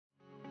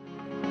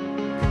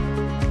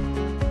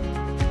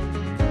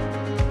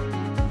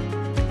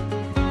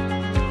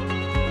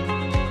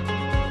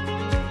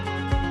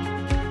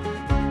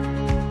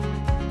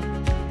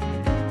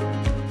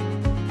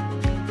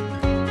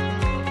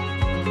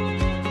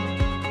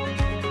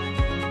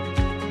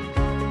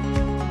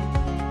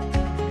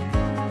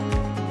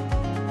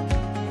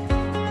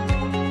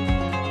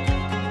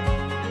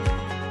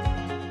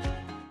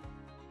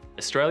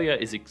Australia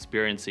is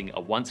experiencing a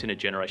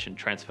once-in-a-generation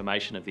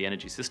transformation of the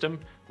energy system,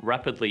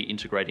 rapidly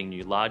integrating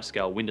new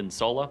large-scale wind and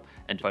solar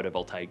and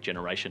photovoltaic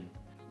generation.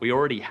 We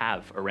already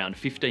have around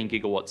 15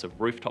 gigawatts of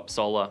rooftop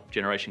solar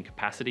generation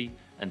capacity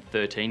and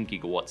 13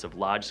 gigawatts of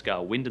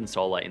large-scale wind and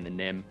solar in the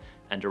NEM,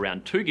 and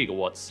around 2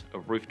 gigawatts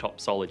of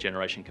rooftop solar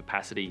generation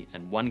capacity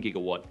and 1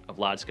 gigawatt of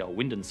large-scale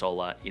wind and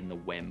solar in the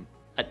WEM.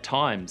 At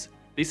times,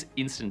 this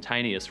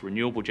instantaneous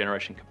renewable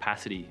generation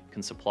capacity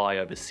can supply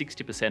over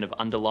 60% of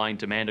underlying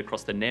demand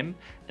across the NEM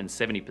and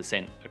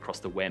 70% across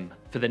the WEM.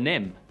 For the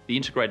NEM, the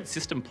Integrated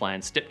System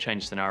Plan step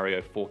change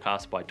scenario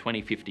forecasts by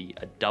 2050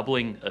 a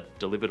doubling of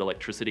delivered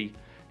electricity,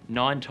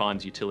 9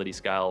 times utility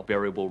scale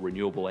variable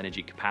renewable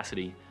energy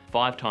capacity,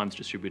 5 times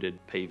distributed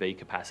PV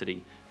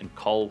capacity, and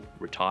coal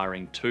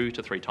retiring 2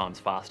 to 3 times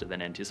faster than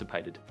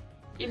anticipated.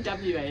 In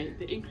WA,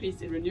 the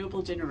increase in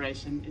renewable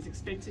generation is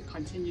expected to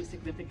continue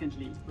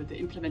significantly with the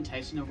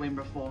implementation of WEM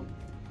reform.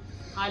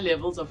 High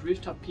levels of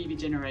rooftop PV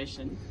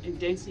generation in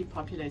densely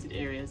populated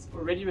areas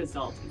already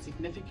result in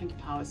significant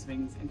power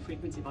swings and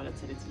frequency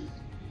volatility,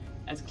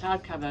 as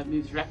cloud cover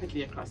moves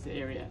rapidly across the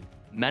area.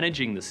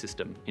 Managing the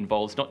system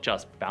involves not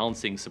just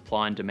balancing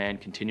supply and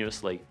demand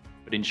continuously,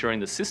 but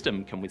ensuring the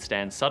system can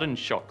withstand sudden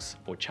shocks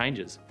or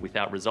changes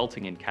without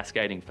resulting in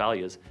cascading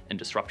failures and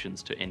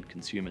disruptions to end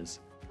consumers.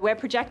 We're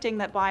projecting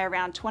that by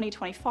around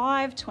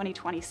 2025,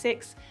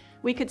 2026,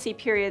 we could see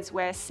periods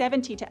where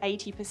 70 to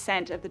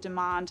 80% of the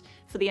demand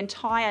for the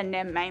entire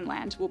NEM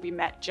mainland will be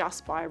met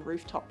just by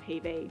rooftop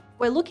PV.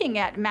 We're looking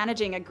at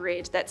managing a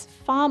grid that's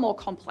far more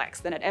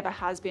complex than it ever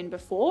has been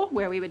before,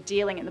 where we were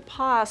dealing in the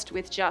past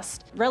with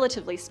just a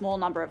relatively small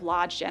number of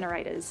large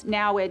generators.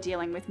 Now we're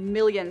dealing with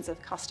millions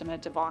of customer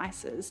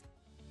devices.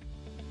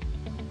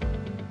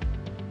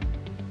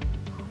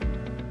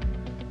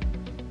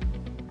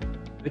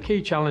 The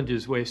key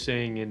challenges we're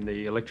seeing in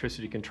the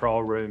electricity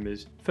control room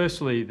is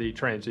firstly the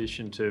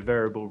transition to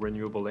variable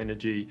renewable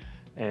energy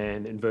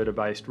and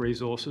inverter-based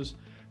resources,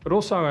 but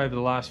also over the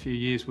last few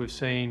years we've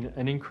seen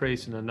an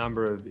increase in a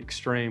number of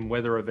extreme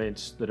weather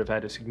events that have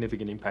had a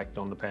significant impact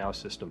on the power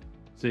system.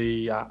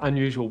 The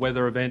unusual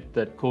weather event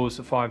that caused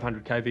the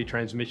 500 kV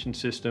transmission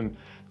system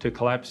to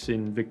collapse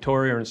in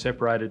Victoria and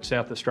separated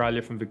South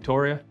Australia from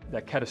Victoria,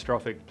 that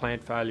catastrophic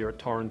plant failure at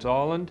Torrens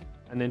Island,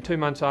 and then 2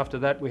 months after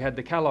that we had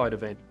the Callide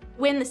event.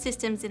 When the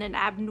system's in an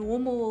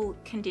abnormal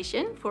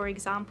condition, for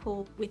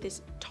example with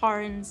this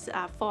Torrens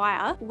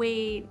fire,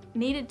 we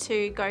needed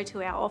to go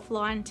to our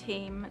offline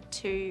team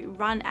to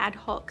run ad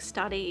hoc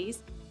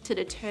studies to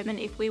determine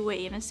if we were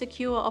in a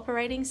secure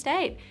operating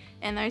state.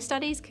 And those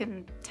studies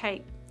can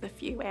take a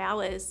few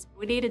hours.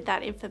 We needed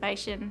that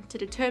information to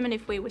determine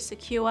if we were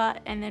secure,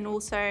 and then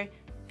also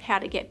how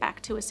to get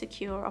back to a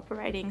secure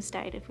operating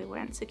state if we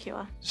weren't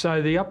secure.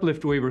 So the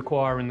uplift we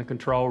require in the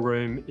control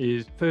room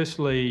is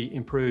firstly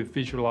improved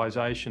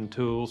visualisation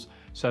tools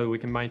so that we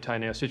can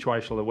maintain our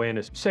situational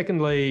awareness.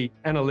 Secondly,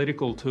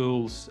 analytical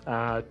tools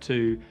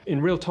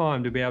in real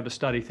time to be able to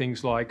study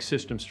things like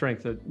system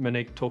strength that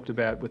Monique talked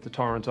about with the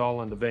Torrens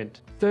Island event.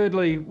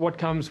 Thirdly, what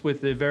comes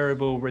with the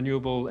variable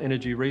renewable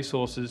energy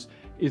resources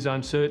is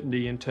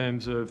uncertainty in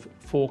terms of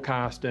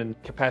forecast and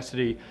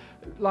capacity,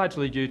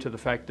 largely due to the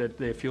fact that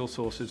their fuel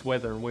source is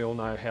weather, and we all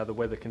know how the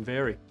weather can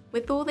vary.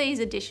 With all these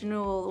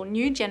additional or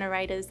new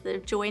generators that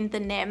have joined the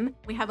NEM,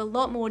 we have a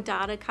lot more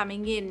data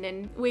coming in,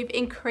 and we've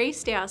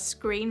increased our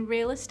screen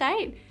real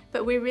estate,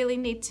 but we really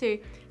need to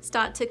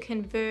start to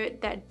convert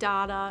that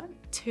data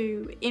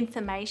to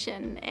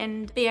information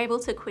and be able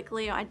to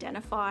quickly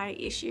identify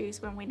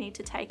issues when we need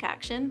to take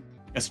action.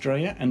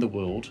 Australia and the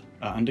world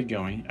are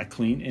undergoing a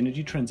clean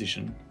energy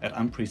transition at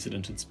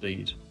unprecedented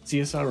speed.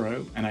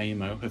 CSIRO and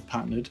AEMO have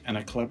partnered and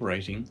are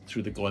collaborating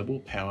through the Global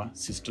Power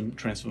System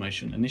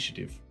Transformation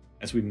Initiative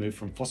as we move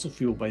from fossil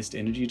fuel-based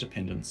energy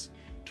dependence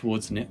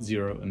towards net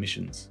zero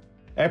emissions.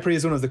 EPRI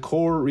is one of the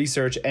core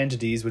research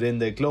entities within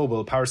the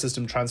Global Power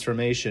System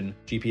Transformation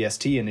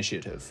GPST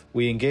initiative.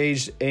 We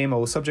engaged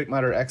AEMO subject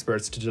matter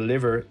experts to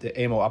deliver the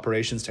AEMO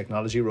Operations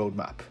Technology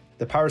Roadmap.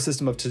 The power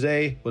system of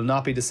today will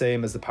not be the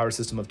same as the power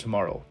system of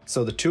tomorrow.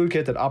 So the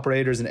toolkit that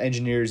operators and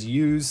engineers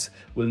use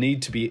will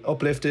need to be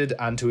uplifted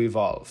and to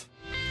evolve.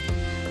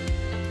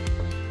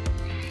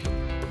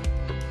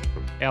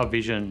 Our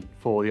vision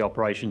for the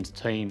operations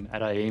team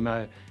at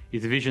AEMO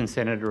is a vision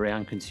centred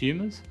around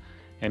consumers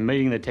and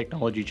meeting the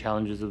technology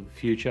challenges of the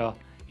future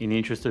in the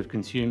interest of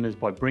consumers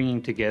by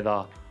bringing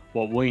together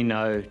what we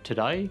know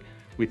today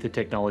with the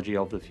technology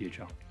of the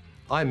future.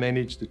 I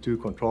manage the 2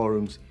 control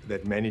rooms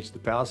that manage the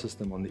power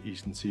system on the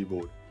eastern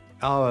seaboard.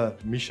 Our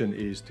mission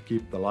is to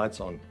keep the lights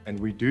on, and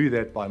we do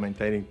that by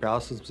maintaining power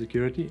system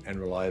security and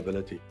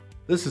reliability.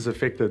 This is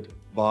affected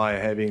by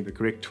having the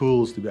correct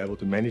tools to be able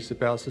to manage the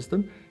power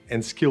system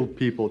and skilled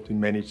people to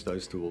manage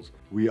those tools.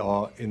 We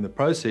are in the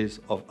process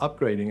of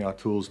upgrading our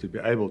tools to be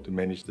able to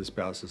manage this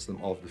power system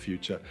of the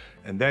future,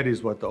 and that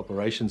is what the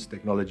Operations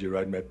Technology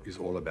Roadmap is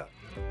all about.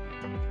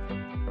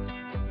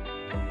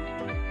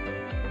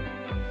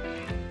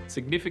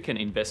 Significant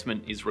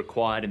investment is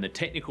required in the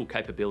technical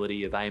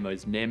capability of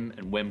AEMO's NEM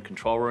and WEM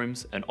control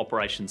rooms and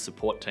operations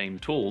support team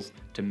tools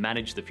to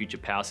manage the future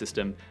power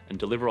system and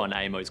deliver on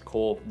AEMO's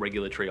core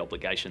regulatory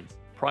obligations.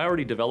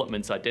 Priority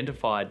developments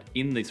identified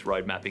in this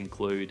roadmap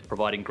include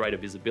providing greater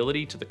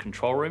visibility to the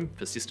control room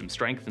for system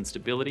strength and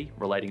stability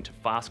relating to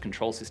fast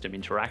control system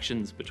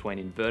interactions between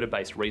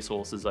inverter-based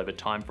resources over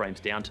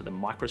timeframes down to the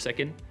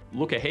microsecond,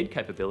 look-ahead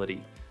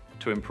capability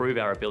to improve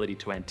our ability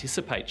to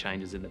anticipate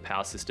changes in the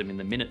power system in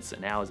the minutes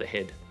and hours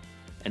ahead,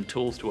 and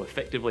tools to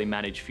effectively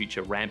manage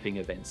future ramping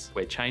events,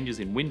 where changes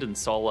in wind and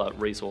solar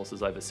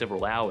resources over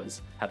several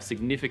hours have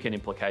significant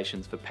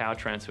implications for power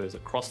transfers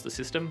across the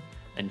system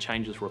and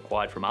changes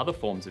required from other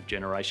forms of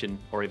generation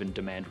or even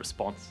demand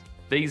response.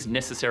 These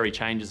necessary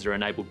changes are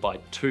enabled by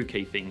two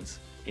key things: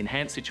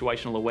 enhanced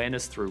situational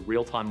awareness through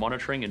real-time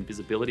monitoring and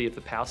visibility of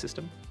the power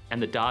system,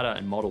 and the data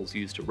and models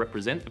used to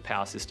represent the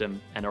power system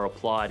and are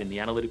applied in the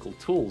analytical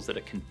tools that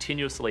are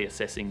continuously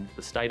assessing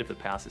the state of the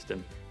power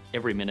system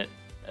every minute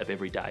of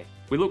every day.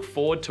 We look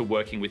forward to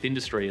working with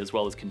industry as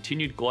well as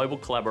continued global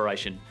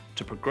collaboration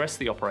to progress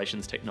the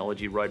operations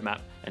technology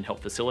roadmap and help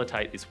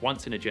facilitate this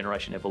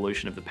once-in-a-generation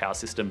evolution of the power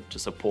system to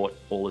support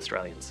all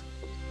Australians.